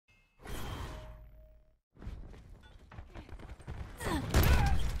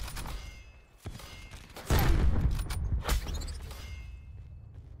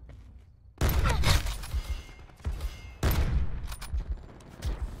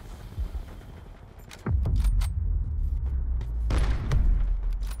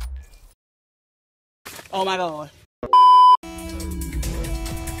Oh my god.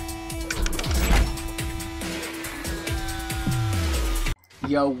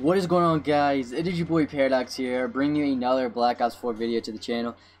 Yo, what is going on, guys? It is your boy Paradox here, bringing you another Black Ops 4 video to the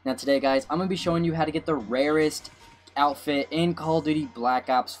channel. Now today, guys, I'm going to be showing you how to get the rarest outfit in Call of Duty Black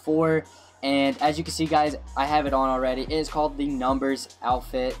Ops 4. And as you can see, guys, I have it on already. It is called the Numbers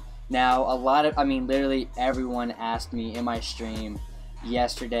outfit. Now, literally everyone asked me in my stream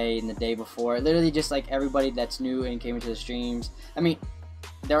yesterday and the day before. Literally just like everybody that's new and came into the streams.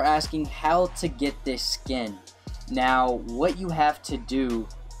 They're asking how to get this skin. Now, what you have to do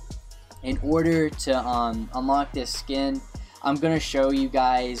in order to unlock this skin, I'm going to show you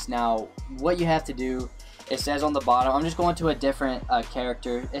guys. Now, what you have to do, it says on the bottom, I'm just going to a different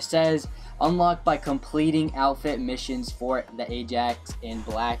character. It says, unlock by completing outfit missions for the Ajax in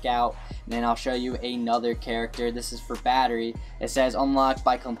Blackout. And then I'll show you another character. This is for Battery. It says, unlock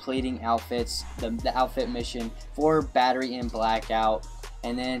by completing outfits, the outfit mission for Battery in Blackout.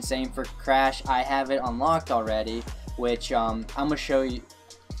 And then same for Crash. I have it unlocked already, which I'm gonna show you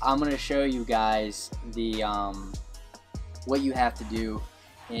guys the what you have to do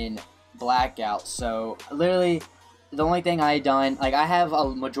in Blackout. So literally the only thing I done, like, I have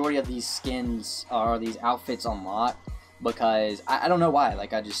a majority of these skins or these outfits unlocked because I don't know why.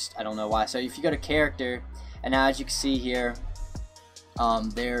 Like, I don't know why. So if you go to character, and now as you can see here, I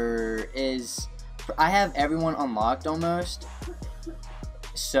have everyone unlocked almost.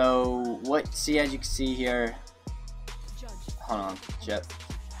 So as you can see here, hold on, Jeff.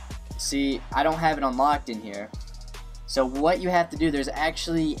 See, I don't have it unlocked in here. So what you have to do, there's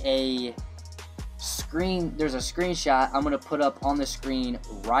actually a screenshot I'm gonna put up on the screen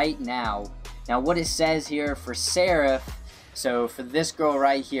right now. Now what it says here for Seraph, so for this girl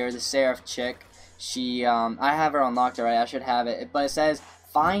right here, the Seraph chick, she I have her unlocked already. I should have it, but it says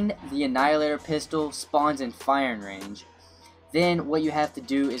find the Annihilator pistol spawns in firing range. Then what you have to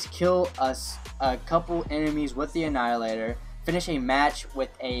do is kill a couple enemies with the Annihilator, finish a match with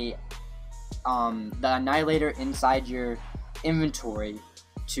the Annihilator inside your inventory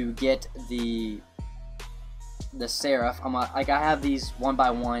to get the Seraph. I have these one by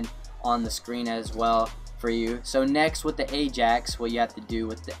one on the screen as well for you. So next with the Ajax, what you have to do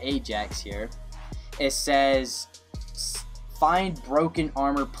with the Ajax here, it says find broken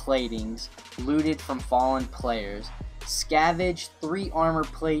armor platings looted from fallen players. Scavenge 3 armor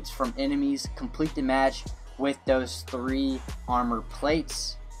plates from enemies. Complete the match with those 3 armor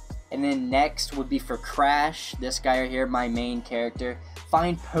plates. And then next would be for Crash, this guy right here, my main character.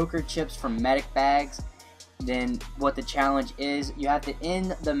 Find poker chips from medic bags. Then what the challenge is, you have to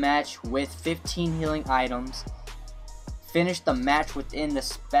end the match with 15 healing items. Finish the match within the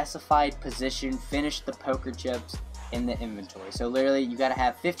specified position. Finish the poker chips in the inventory. So literally you gotta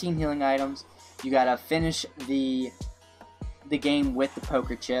have 15 healing items. You gotta finish the game with the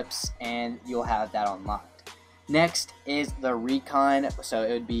poker chips, and you'll have that unlocked. Next is the recon, so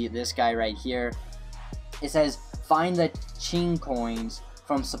it would be this guy right here. It says find the Ching coins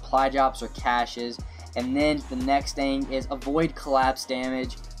from supply drops or caches, and then the next thing is avoid collapse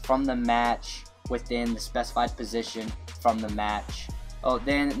damage from the match within the specified position from the match.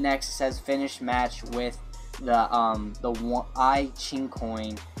 Then next it says finish match with the one Ching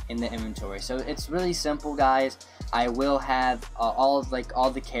coin in the inventory. So it's really simple, guys. I will have all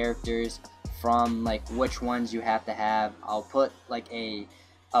the characters from which ones you have to have. I'll put a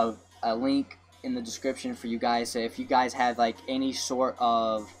link in the description for you guys. So if you guys have any sort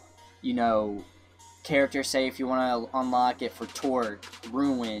of character, say if you want to unlock it for Torque,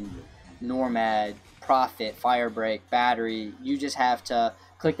 Ruin, Normad, Prophet, Firebreak, Battery, you just have to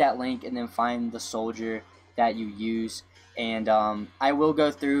click that link and then find the soldier that you use. And I will go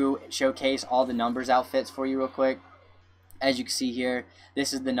through, showcase all the Numbers outfits for you real quick. As you can see here,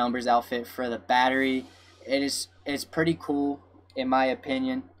 this is the Numbers outfit for the Battery. It's pretty cool in my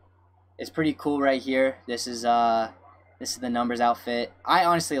opinion. It's pretty cool right here. This is the Numbers outfit. I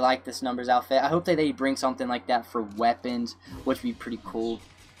honestly like this Numbers outfit. I hope that they bring something like that for weapons, which would be pretty cool.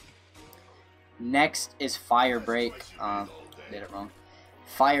 Next is Firebreak. Did it wrong.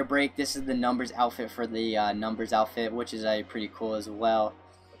 Firebreak, this is the Numbers outfit for the Numbers outfit, which is pretty cool as well.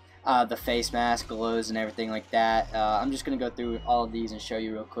 The face mask glows and everything like that. I'm just going to go through all of these and show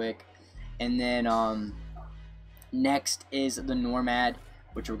you real quick. And then next is the Normad,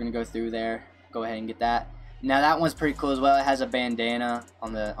 which we're going to go through there. Go ahead and get that. Now that one's pretty cool as well. It has a bandana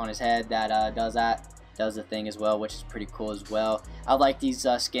on his head that does the thing as well, which is pretty cool as well. I like these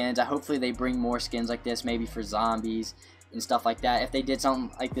skins. Hopefully they bring more skins like this, maybe for zombies and stuff like that. If they did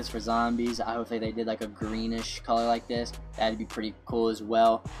something like this for zombies, I hope they did like a greenish color like this. That'd be pretty cool as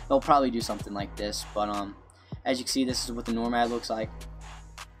well. They'll probably do something like this, but as you can see, this is what the Nomad looks like.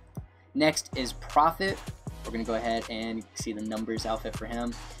 Next is Prophet. We're gonna go ahead and see the numbers outfit for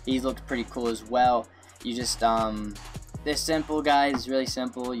him. He's looked pretty cool as well. You just this simple, guys, really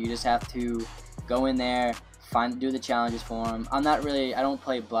simple. You just have to go in there, do the challenges for him. I don't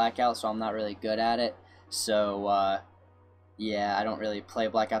play Blackout, so I'm not really good at it. So yeah, I don't really play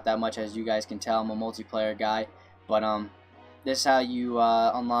Blackout that much, as you guys can tell. I'm a multiplayer guy, but this is how you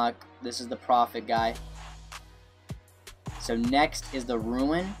unlock. This is the Prophet guy. So next is the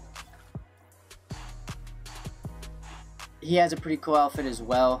Ruin. He has a pretty cool outfit as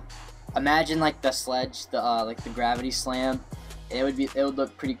well. Imagine like the sledge, like the gravity slam. It would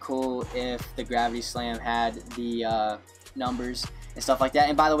look pretty cool if the gravity slam had the numbers and stuff like that.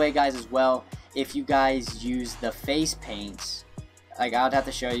 And by the way, guys, as well, if you guys use the face paints, like I'd have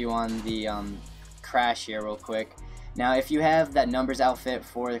to show you on the Crash here real quick. Now, if you have that numbers outfit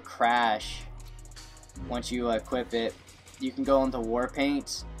for the Crash, once you equip it, you can go into War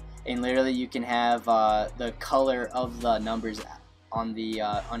Paints, and literally you can have the color of the numbers on the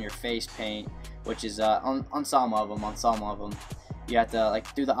on your face paint, which is on some of them. You have to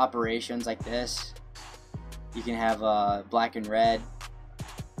like do the operations like this. You can have black and red,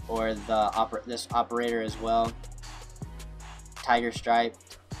 or this operator as well, tiger stripe.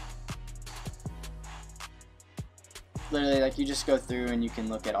 Literally, like, you just go through and you can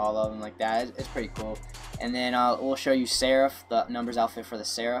look at all of them like that. It's pretty cool. And then we'll show you Seraph, the numbers outfit for the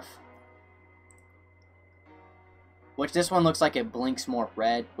Seraph, which this one looks like it blinks more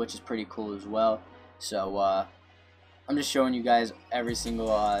red, which is pretty cool as well. So I'm just showing you guys every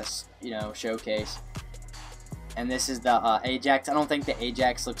single showcase. And this is the Ajax. I don't think the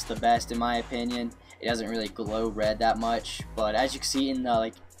Ajax looks the best in my opinion. It doesn't really glow red that much, but as you can see in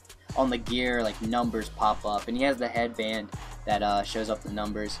the on the gear, like, numbers pop up, and he has the headband that shows up the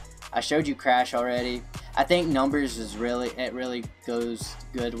numbers. I showed you Crash already. I think numbers is really goes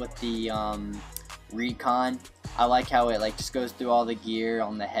good with the Recon. I like how it just goes through all the gear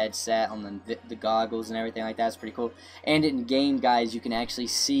on the headset, on the goggles and everything like that. It's pretty cool. And in game, guys, you can actually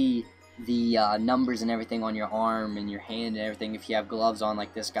see the numbers and everything on your arm and your hand and everything. If you have gloves on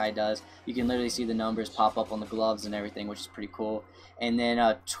like this guy does, you can literally see the numbers pop up on the gloves and everything, which is pretty cool. And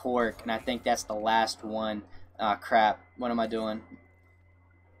then Torque, and I think that's the last one. Crap, what am I doing?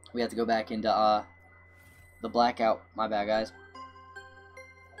 We have to go back into the Blackout. My bad, guys.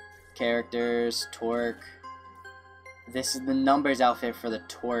 Characters, Torque. This is the numbers outfit for the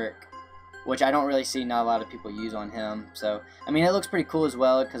Torque, which I don't really see not a lot of people use on him. So, I mean, it looks pretty cool as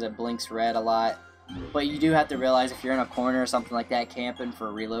well because it blinks red a lot. But you do have to realize, if you're in a corner or something like that, camping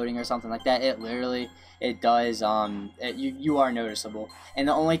for reloading or something like that, it does you are noticeable. And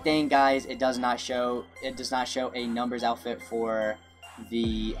the only thing, guys, it does not show a numbers outfit for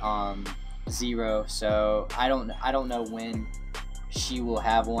the Zero. So I don't know when she will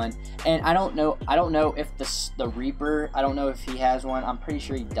have one, and I don't know if the Reaper, I don't know if he has one. I'm pretty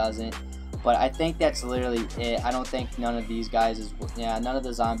sure he doesn't. But I think that's literally it. I don't think none of these guys none of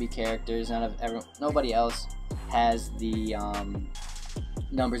the zombie characters, nobody else has the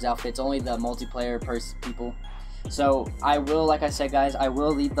numbers outfits. Only the multiplayer people. So I will, like I said, guys, I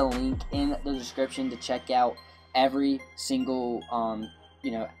will leave the link in the description to check out every single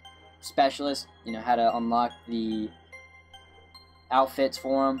specialist, how to unlock the outfits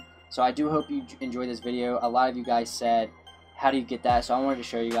for them. So I do hope you enjoyed this video. A lot of you guys said, how do you get that? So I wanted to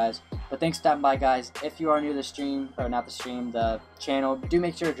show you guys. But thanks for stopping by, guys. If you are new to the stream, or not the stream, the channel, do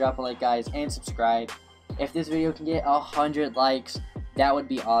make sure to drop a like, guys, and subscribe. If this video can get 100 likes, that would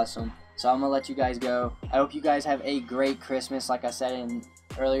be awesome. So I'm gonna let you guys go. I hope you guys have a great Christmas, like I said in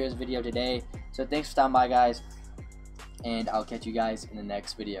earlier's video today. So thanks for stopping by, guys, and I'll catch you guys in the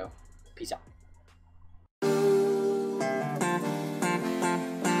next video. Peace out.